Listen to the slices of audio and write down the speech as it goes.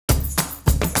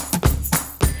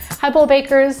Hi bowl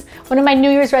bakers! One of my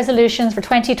New Year's resolutions for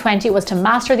 2020 was to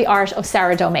master the art of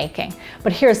sourdough making.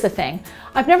 But here's the thing,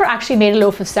 I've never actually made a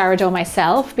loaf of sourdough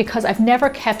myself because I've never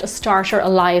kept a starter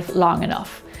alive long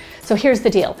enough. So here's the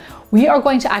deal. We are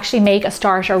going to actually make a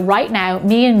starter right now,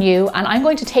 me and you, and I'm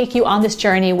going to take you on this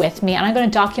journey with me and I'm going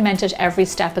to document it every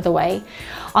step of the way.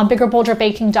 On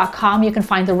biggerbolderbaking.com you can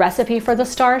find the recipe for the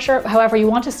starter. However, you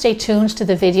want to stay tuned to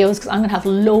the videos because I'm going to have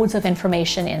loads of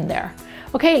information in there.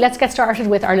 Okay, let's get started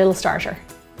with our little starter.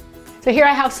 So here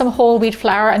I have some whole wheat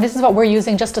flour, and this is what we're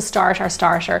using just to start our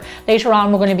starter. Later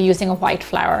on, we're going to be using a white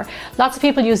flour. Lots of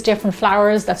people use different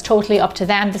flours. That's totally up to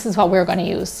them. This is what we're going to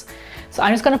use. So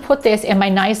I'm just going to put this in my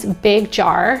nice big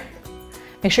jar.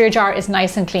 Make sure your jar is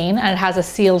nice and clean and it has a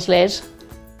sealed lid.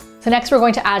 So next we're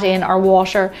going to add in our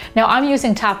water. Now I'm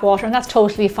using tap water and that's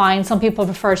totally fine. Some people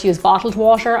prefer to use bottled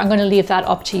water. I'm going to leave that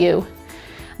up to you.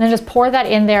 And then just pour that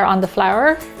in there on the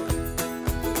flour.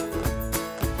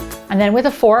 And then with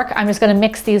a fork, I'm just going to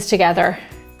mix these together.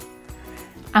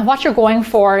 And what you're going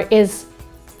for is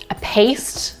a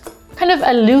paste, kind of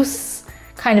a loose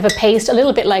kind of a paste, a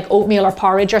little bit like oatmeal or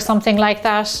porridge or something like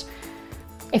that.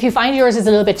 If you find yours is a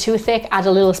little bit too thick, add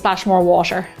a little splash more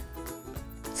water.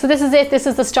 So this is it. This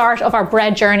is the start of our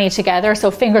bread journey together. So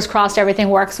fingers crossed everything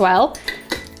works well.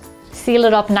 Seal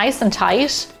it up nice and tight.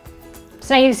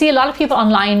 So now you see a lot of people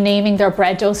online naming their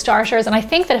bread dough starters, and I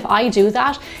think that if I do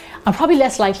that, I'm probably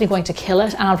less likely going to kill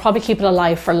it and I'll probably keep it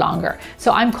alive for longer.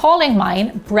 So I'm calling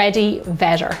mine Bready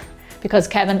Vedder because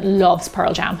Kevin loves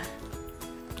pearl jam.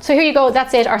 So here you go,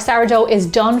 that's it. Our sourdough is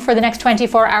done for the next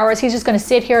 24 hours. He's just going to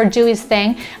sit here, do his thing,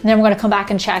 and then we're going to come back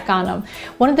and check on him.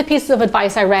 One of the pieces of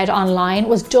advice I read online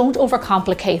was don't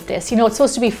overcomplicate this. You know, it's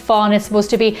supposed to be fun. It's supposed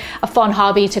to be a fun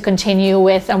hobby to continue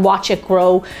with and watch it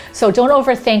grow. So don't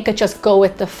overthink it, just go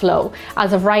with the flow.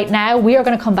 As of right now, we are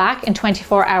going to come back in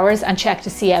 24 hours and check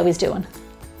to see how he's doing.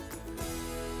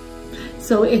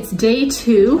 So it's day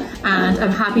 2 and I'm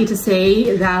happy to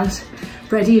say that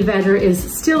Bready Vedder is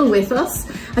still with us.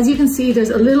 As you can see,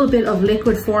 there's a little bit of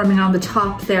liquid forming on the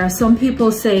top there. Some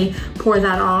people say pour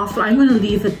that off, but I'm going to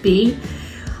leave it be.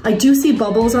 I do see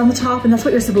bubbles on the top, and that's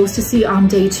what you're supposed to see on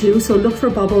day 2. So look for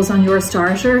bubbles on your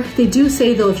starter. They do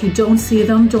say though, if you don't see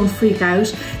them, don't freak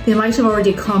out. They might have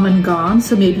already come and gone,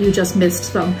 so maybe you just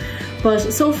missed them. But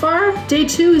so far, day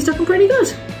 2 is looking pretty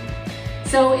good.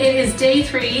 So it is day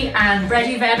 3 and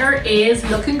Bready Vedder is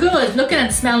looking good, looking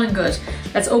and smelling good.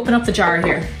 Let's open up the jar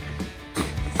here.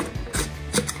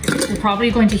 You're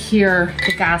probably going to hear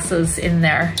the gases in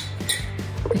there.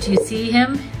 But do you see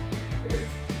him?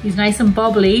 He's nice and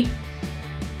bubbly.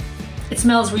 It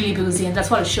smells really boozy and that's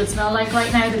what it should smell like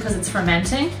right now because it's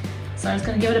fermenting. So I'm just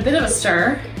gonna give it a bit of a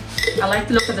stir. I like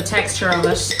the look of the texture of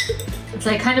it. It's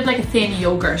like kind of like a thin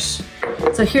yogurt.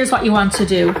 So here's what you want to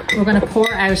do. We're going to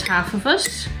pour out half of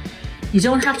it. You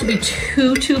don't have to be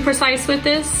too precise with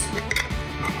this.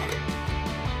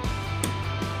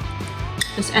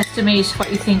 Just estimate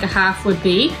what you think a half would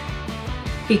be,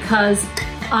 because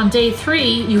on day 3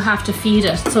 you have to feed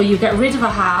it. So you get rid of a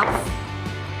half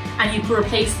and you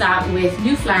replace that with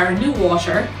new flour, new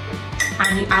water,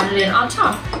 and you add it in on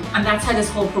top. And that's how this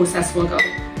whole process will go.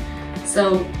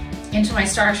 So into my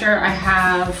starter I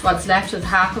have what's left of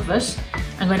half of it.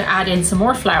 I'm going to add in some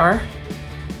more flour,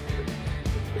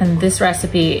 and this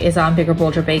recipe is on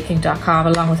biggerbolderbaking.com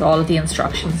along with all of the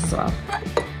instructions as well.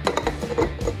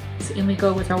 So in we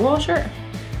go with our water,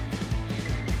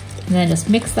 and then just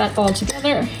mix that all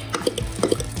together.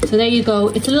 So there you go.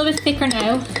 It's a little bit thicker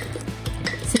now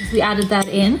since we added that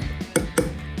in,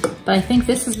 but I think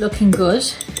this is looking good.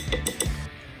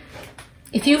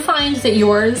 If you find that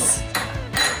yours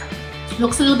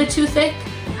looks a little bit too thick,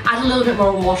 add a little bit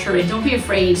more water in. Don't be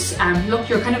afraid. Look,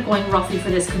 you're kind of going roughly for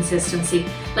this consistency,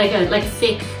 like a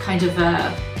thick kind of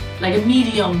like a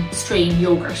medium strain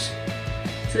yogurt.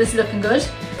 So this is looking good.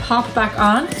 Pop back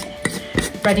on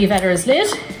Bready Vedder's lid.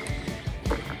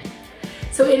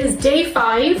 So it is day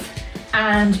 5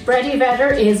 and Bready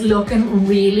Vedder is looking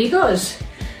really good.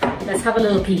 Let's have a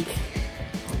little peek.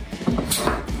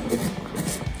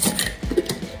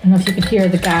 I don't know if you can hear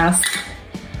the gas,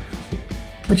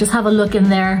 but just have a look in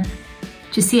there.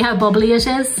 Do you see how bubbly it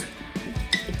is?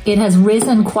 It has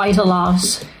risen quite a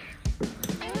lot.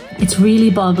 It's really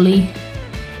bubbly.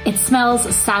 It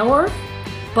smells sour,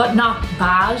 but not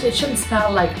bad. It shouldn't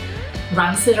smell like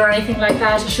rancid or anything like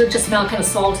that. It should just smell kind of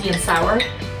salty and sour.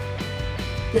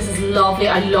 This is lovely.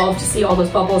 I love to see all those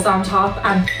bubbles on top,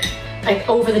 and like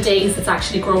over the days it's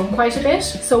actually grown quite a bit.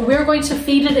 So we're going to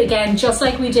feed it again just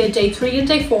like we did day 3 and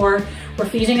day 4. We're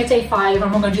feeding it day 5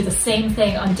 and we're going to do the same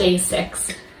thing on day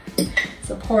 6.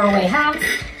 So pour away half.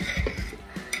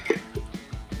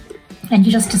 And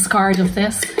you just discard of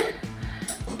this.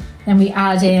 Then we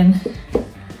add in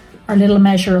our little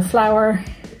measure of flour,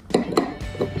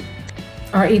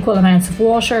 our equal amounts of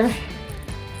water,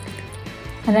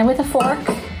 and then with a fork,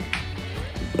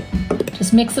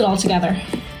 just mix it all together.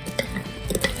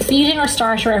 Feeding our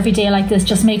starter every day like this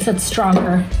just makes it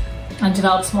stronger and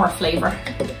develops more flavour.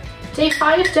 Day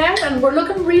 5 down and we're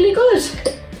looking really good.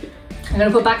 I'm going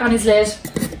to put back on his lid.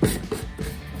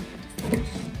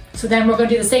 So then we're going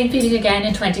to do the same feeding again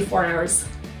in 24 hours.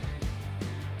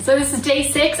 So this is day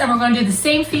 6 and we're going to do the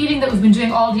same feeding that we've been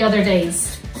doing all the other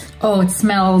days. Oh, it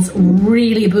smells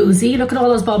really boozy. Look at all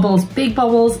those bubbles, big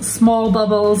bubbles, small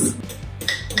bubbles.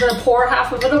 I'm going to pour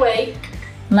half of it away.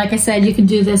 And like I said, you can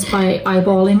do this by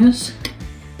eyeballing it.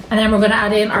 And then we're going to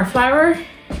add in our flour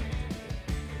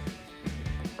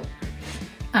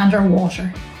and our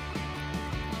water.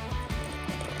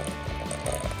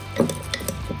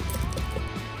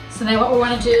 So now what we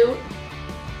want to do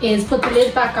is put the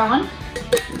lid back on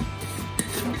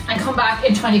and come back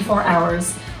in 24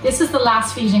 hours. This is the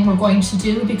last feeding we're going to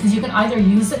do because you can either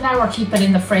use it now or keep it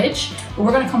in the fridge, but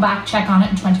we're going to come back, check on it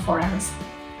in 24 hours.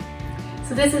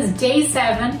 So this is day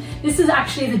 7. This is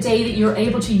actually the day that you're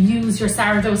able to use your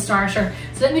sourdough starter.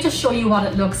 So let me just show you what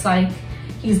it looks like.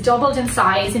 He's doubled in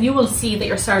size and you will see that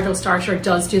your sourdough starter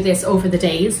does do this over the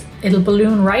days. It'll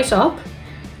balloon right up.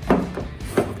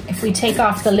 If we take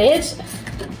off the lid,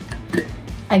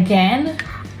 again,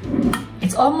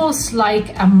 it's almost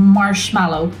like a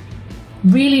marshmallow.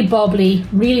 Really bubbly,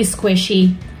 really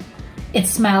squishy. It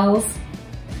smells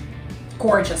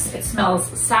gorgeous. It smells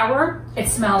sour, it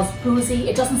smells boozy,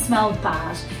 it doesn't smell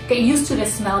bad. Get used to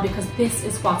this smell because this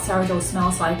is what sourdough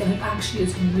smells like and it actually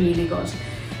is really good.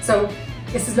 So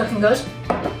this is looking good.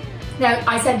 Now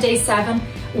I said day 7.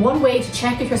 One way to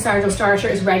check if your sourdough starter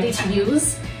is ready to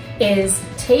use is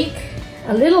take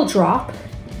a little drop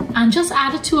and just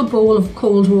add it to a bowl of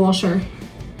cold water.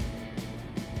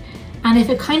 And if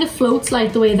it kind of floats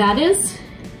like the way that is,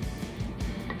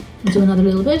 I'll do another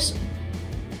little bit.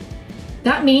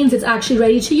 That means it's actually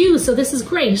ready to use, so this is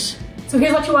great. So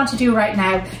here's what you want to do right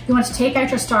now. You want to take out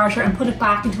your starter and put it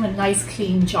back into a nice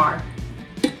clean jar.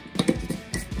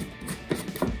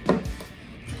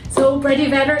 So Bready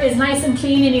Vedder is nice and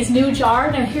clean in his new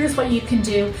jar. Now here's what you can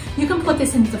do. You can put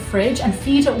this into the fridge and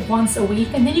feed it once a week,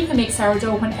 and then you can make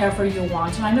sourdough whenever you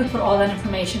want. And I'm going to put all that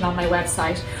information on my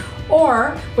website.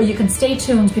 Or, well, you can stay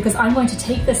tuned because I'm going to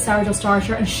take this sourdough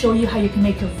starter and show you how you can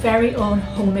make your very own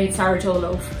homemade sourdough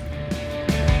loaf.